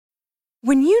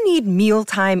When you need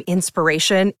mealtime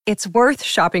inspiration, it's worth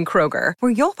shopping Kroger,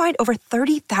 where you'll find over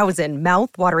 30,000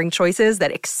 mouth-watering choices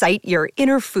that excite your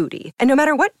inner foodie. And no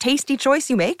matter what tasty choice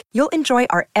you make, you'll enjoy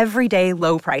our everyday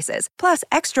low prices, plus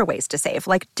extra ways to save,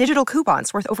 like digital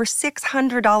coupons worth over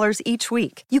 $600 each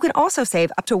week. You can also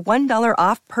save up to $1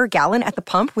 off per gallon at the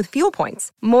pump with fuel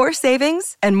points. More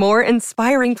savings and more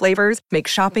inspiring flavors make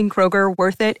shopping Kroger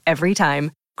worth it every time.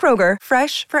 Kroger,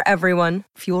 fresh for everyone.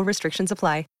 Fuel restrictions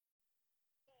apply.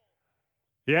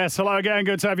 Yes, hello again.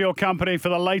 Good to have your company for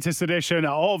the latest edition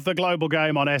of the Global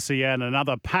Game on SEN.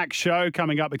 Another packed show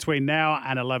coming up between now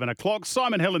and 11 o'clock.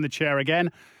 Simon Hill in the chair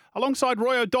again, alongside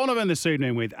Roy O'Donovan this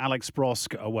evening with Alex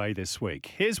Brosk away this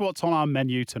week. Here's what's on our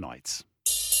menu tonight.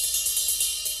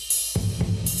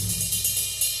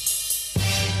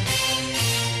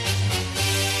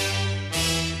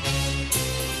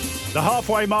 The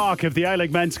halfway mark of the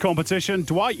A-League men's competition,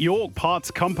 Dwight Yorke parts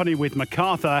company with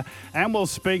MacArthur, and we'll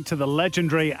speak to the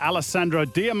legendary Alessandro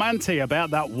Diamanti about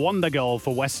that wonder goal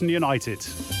for Western United.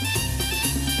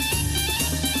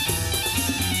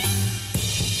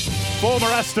 Former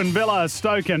Aston Villa,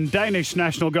 Stoke and Danish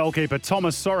national goalkeeper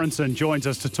Thomas Sorensen joins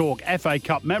us to talk FA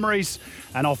Cup memories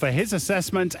and offer his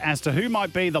assessment as to who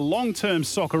might be the long-term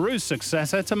Socceroos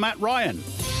successor to Matt Ryan.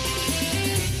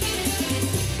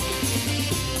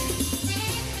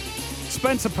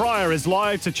 Spencer Pryor is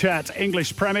live to chat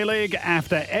English Premier League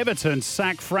after Everton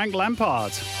sack Frank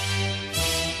Lampard.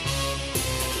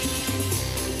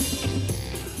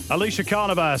 Alicia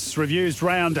Carnavas reviews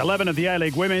round 11 of the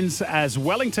A-League Women's as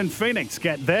Wellington Phoenix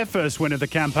get their first win of the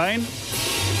campaign.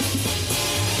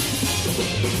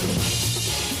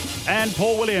 And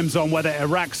Paul Williams on whether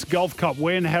Iraq's Gulf Cup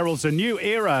win heralds a new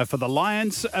era for the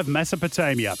Lions of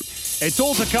Mesopotamia. It's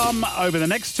all to come over the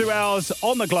next 2 hours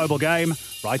on the Global Game,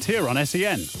 right here on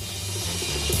SEN.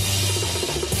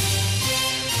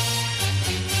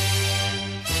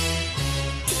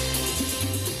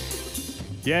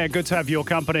 Yeah, good to have your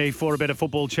company for a bit of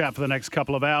football chat for the next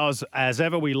couple of hours. As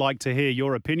ever, we like to hear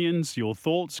your opinions, your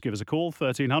thoughts. Give us a call,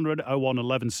 1300 01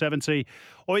 1170.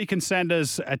 Or you can send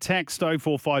us a text,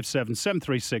 0457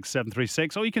 736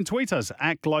 736. Or you can tweet us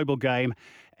at Global Game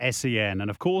SEN.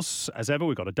 And of course, as ever,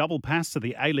 we've got a double pass to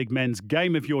the A-League men's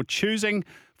game of your choosing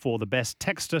for the best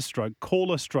texter, stroke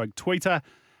caller, stroke tweeter,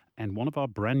 and one of our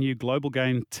brand new Global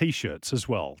Game T-shirts as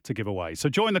well to give away. So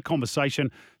join the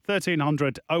conversation,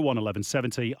 1300 01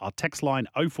 1170, our text line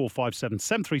 0457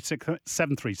 736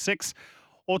 736,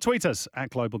 or tweet us at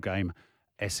Global Game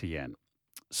SEN.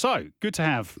 So, good to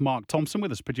have Mark Thompson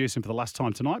with us, producing for the last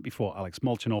time tonight before Alex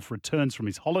Molchanoff returns from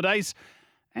his holidays,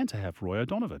 and to have Roy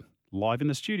O'Donovan live in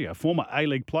the studio, former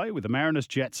A-League player with the Mariners,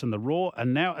 Jets and the Raw,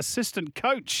 and now assistant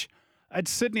coach at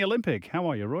Sydney Olympic. How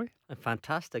are you, Roy?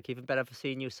 Fantastic. Even better for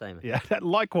seeing you, Simon. Yeah,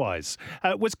 likewise.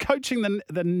 Was coaching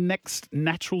the next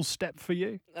natural step for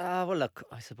you? Well, look,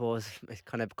 I suppose it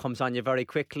kind of comes on you very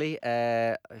quickly.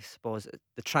 I suppose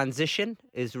the transition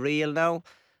is real now.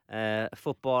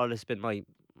 Football has been my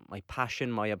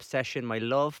passion, my obsession, my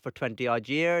love for 20-odd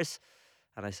years.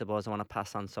 And I suppose I want to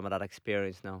pass on some of that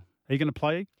experience now. Are you going to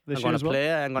play this year as well?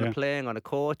 I'm going to play. I'm going to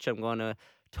coach. I'm going to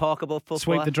talk about football.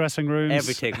 Sweep the dressing rooms.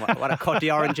 Everything. What I cut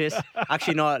the oranges.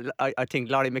 Actually, no, I think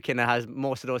Laurie McKenna has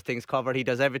most of those things covered. He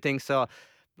does everything. So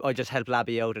I just help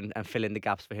Labby out and fill in the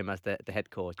gaps for him as the head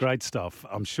coach. Great stuff.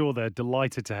 I'm sure they're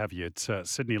delighted to have you at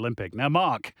Sydney Olympic. Now,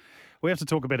 Mark, we have to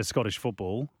talk a bit of Scottish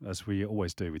football, as we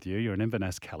always do with you. You're an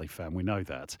Inverness Cali fan. We know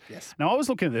that. Yes. Now, I was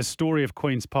looking at this story of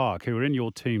Queen's Park, who are in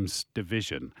your team's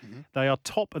division. Mm-hmm. They are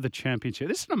top of the championship.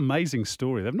 This is an amazing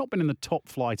story. They've not been in the top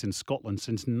flight in Scotland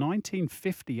since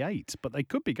 1958, but they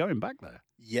could be going back there.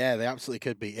 Yeah, they absolutely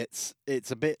could be.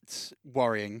 It's a bit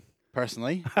worrying,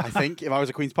 personally, I think, if I was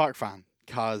a Queen's Park fan,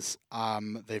 because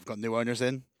they've got new owners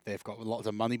in. They've got lots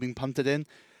of money being punted in.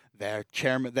 Their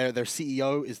chairman, their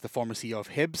CEO is the former CEO of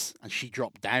Hibs, and she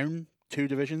dropped down 2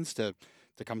 divisions to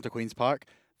come to Queen's Park.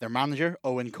 Their manager,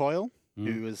 Owen Coyle,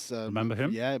 who was... remember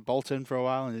him? Yeah, Bolton for a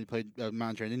while, and he played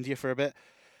manager in India for a bit.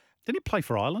 Did he play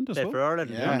for Ireland as well? For Ireland,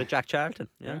 yeah. Under Jack Charlton.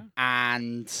 Yeah.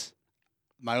 And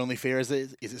my only fear is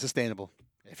it sustainable?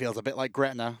 It feels a bit like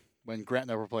Gretna, when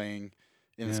Gretna were playing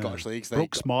in the Scottish leagues.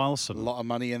 Brooks Miles. A lot of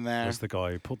money in there. Was the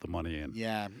guy who put the money in.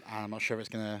 Yeah, and I'm not sure if it's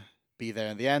going to be there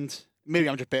in the end. Maybe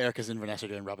I'm just bitter because Inverness are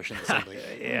doing rubbish in the same league.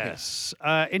 Yes.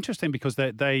 Interesting, because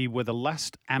they were the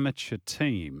last amateur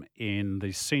team in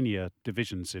the senior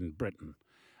divisions in Britain.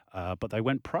 But they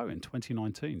went pro in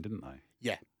 2019, didn't they?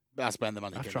 Yeah. That's when the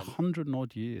money After 100 and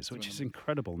odd years, which is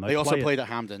incredible. They also played at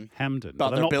Hampden. But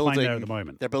they're not playing there at the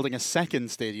moment. They're building a second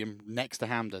stadium next to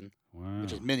Hampden, wow.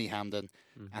 which is mini Hampden,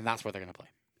 and that's where they're going to play.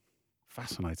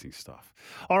 Fascinating stuff.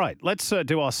 All right, let's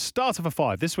do our starter for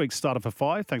five. This week's starter for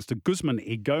five, thanks to Guzman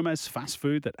y Gomez, fast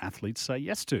food that athletes say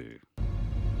yes to.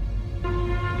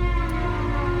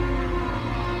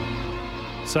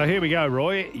 So here we go,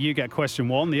 Roy. You get question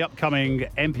one. The upcoming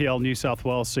NPL New South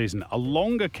Wales season. A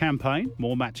longer campaign,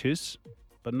 more matches,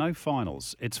 but no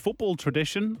finals. It's football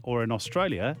tradition, or in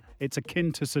Australia, it's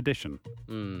akin to sedition.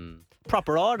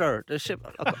 Proper order.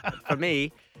 For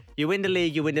me, you win the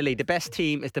league, you win the league. The best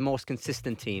team is the most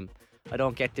consistent team. I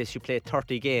don't get this. You play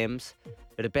 30 games,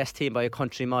 you're the best team by a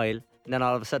country mile, and then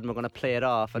all of a sudden we're going to play it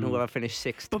off, and whoever finished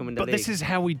sixth can win the league. But this is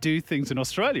how we do things in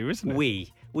Australia, isn't it?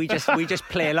 We just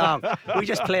play along. We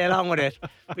just play along with it.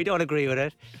 We don't agree with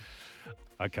it.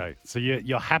 Okay, so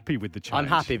you're happy with the change? I'm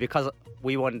happy because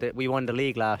we won the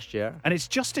league last year. And it's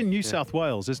just in New South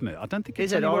Wales, isn't it? I don't think it's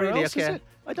Is it anywhere already? else, Okay. is it?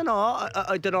 I don't know.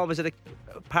 I don't know. Was it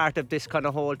a part of this kind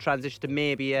of whole transition to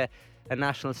maybe a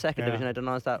national second division? I don't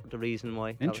know. Is that the reason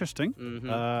why? Interesting.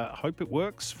 Hope it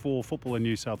works for football in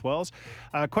New South Wales.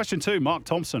 Question two, Mark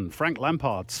Thompson. Frank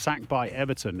Lampard sacked by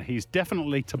Everton. He's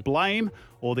definitely to blame,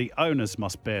 or the owners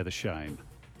must bear the shame?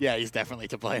 Yeah, he's definitely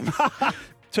to blame.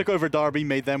 Took over Derby,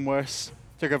 made them worse.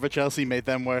 Took over Chelsea, made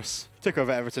them worse. Took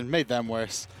over Everton, made them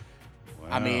worse. Wow.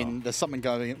 I mean, there's something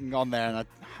going on there. And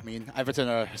I mean, Everton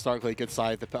are historically a good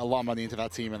side. They put a lot of money into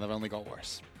that team, and they've only got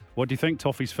worse. What do you think,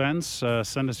 Toffees fans?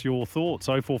 Send us your thoughts.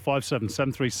 0457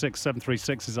 736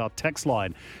 736 is our text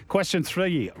line. Question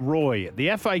three, Roy.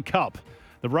 The FA Cup,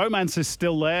 the romance is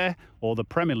still there, or the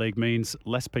Premier League means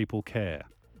less people care?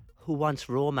 Who wants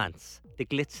romance? The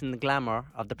glitz and the glamour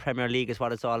of the Premier League is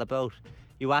what it's all about.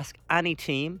 You ask any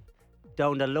team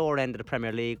down the lower end of the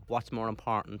Premier League what's more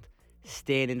important,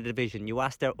 staying in the division. You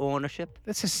ask their ownership.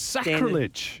 This is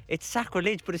sacrilege. It's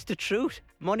sacrilege, but it's the truth.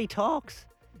 Money talks.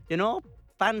 You know,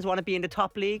 fans want to be in the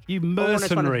top league. You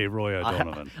mercenary, Roy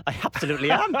O'Donovan. I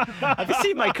absolutely am. Have you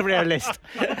seen my career list?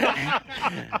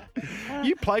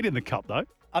 You played in the Cup, though.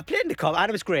 I played in the Cup and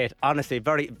it was great. Honestly,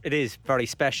 it is very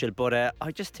special. But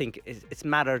I just think it's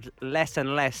mattered less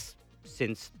and less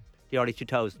since the early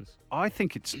 2000s. I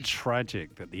think it's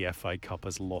tragic that the FA Cup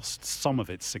has lost some of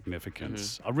its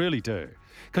significance. I really do.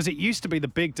 Because it used to be the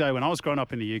big day when I was growing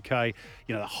up in the UK,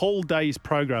 you know, the whole day's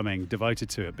programming devoted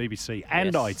to it, BBC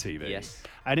and ITV. Yes.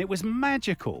 And it was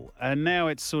magical. And now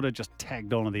it's sort of just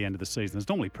tagged on at the end of the season. There's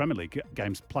normally Premier League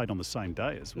games played on the same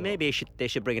day as well. Maybe they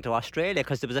should bring it to Australia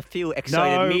because there was a few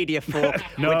excited media folk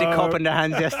with the cup in their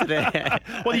hands yesterday.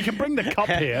 Well, you can bring the cup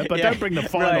here, but don't bring the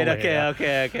final here.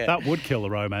 Okay. That would kill the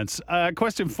romance.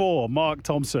 Question four, Mark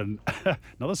Thompson.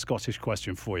 Another Scottish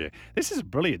question for you. This is a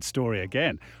brilliant story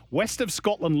again. West of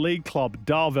Scotland League club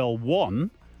Darvel 1,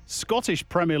 Scottish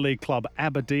Premier League club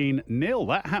Aberdeen 0.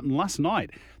 That happened last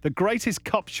night. The greatest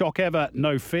cup shock ever,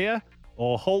 no fear,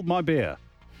 or hold my beer?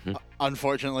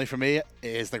 Unfortunately for me, it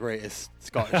is the greatest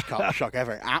Scottish Cup shock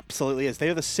ever. Absolutely is. They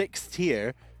are the sixth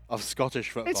tier of Scottish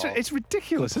football. It's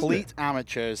ridiculous, Complete isn't it?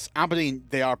 amateurs. Aberdeen,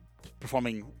 they are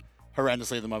performing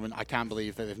horrendously at the moment. I can't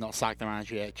believe that they've not sacked their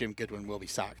manager yet. Jim Goodwin will be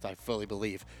sacked, I fully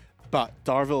believe. But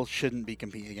Darvel shouldn't be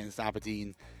competing against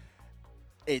Aberdeen.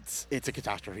 It's a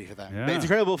catastrophe for them. Yeah. But it's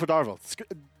incredible for Darvel.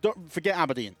 Don't forget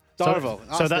Aberdeen. Darvel.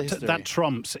 So that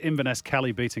trumps Inverness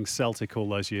Cali beating Celtic all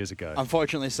those years ago.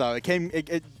 Unfortunately so.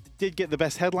 It did get the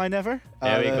best headline ever.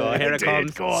 There we go. Here it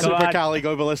comes. Go on. Super Cali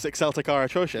Go Ballistic Celtic are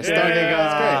atrocious. Yeah. There you go.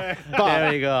 That's great. But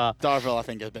There you go. Darvel, I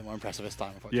think, is a bit more impressive this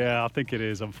time, unfortunately. Yeah, I think it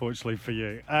is, unfortunately for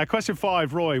you. Question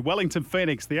five, Roy. Wellington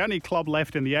Phoenix, the only club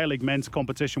left in the A-League men's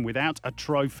competition without a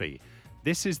trophy.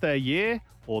 This is their year,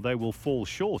 or they will fall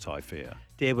short, I fear.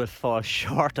 They will fall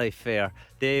short, I fear.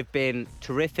 They've been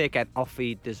terrific, and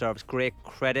Uffy deserves great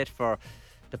credit for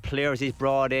the players he's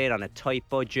brought in on a tight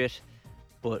budget.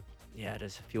 But yeah,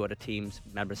 there's a few other teams,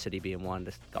 Melbourne City being one,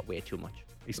 that's got way too much.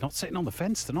 He's not sitting on the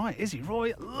fence tonight, is he,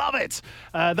 Roy? Love it!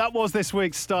 That was this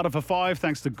week's Starter for Five,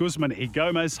 thanks to Guzman y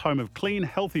Gomez, home of clean,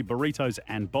 healthy burritos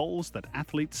and bowls that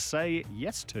athletes say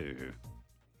yes to.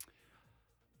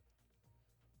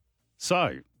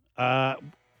 So,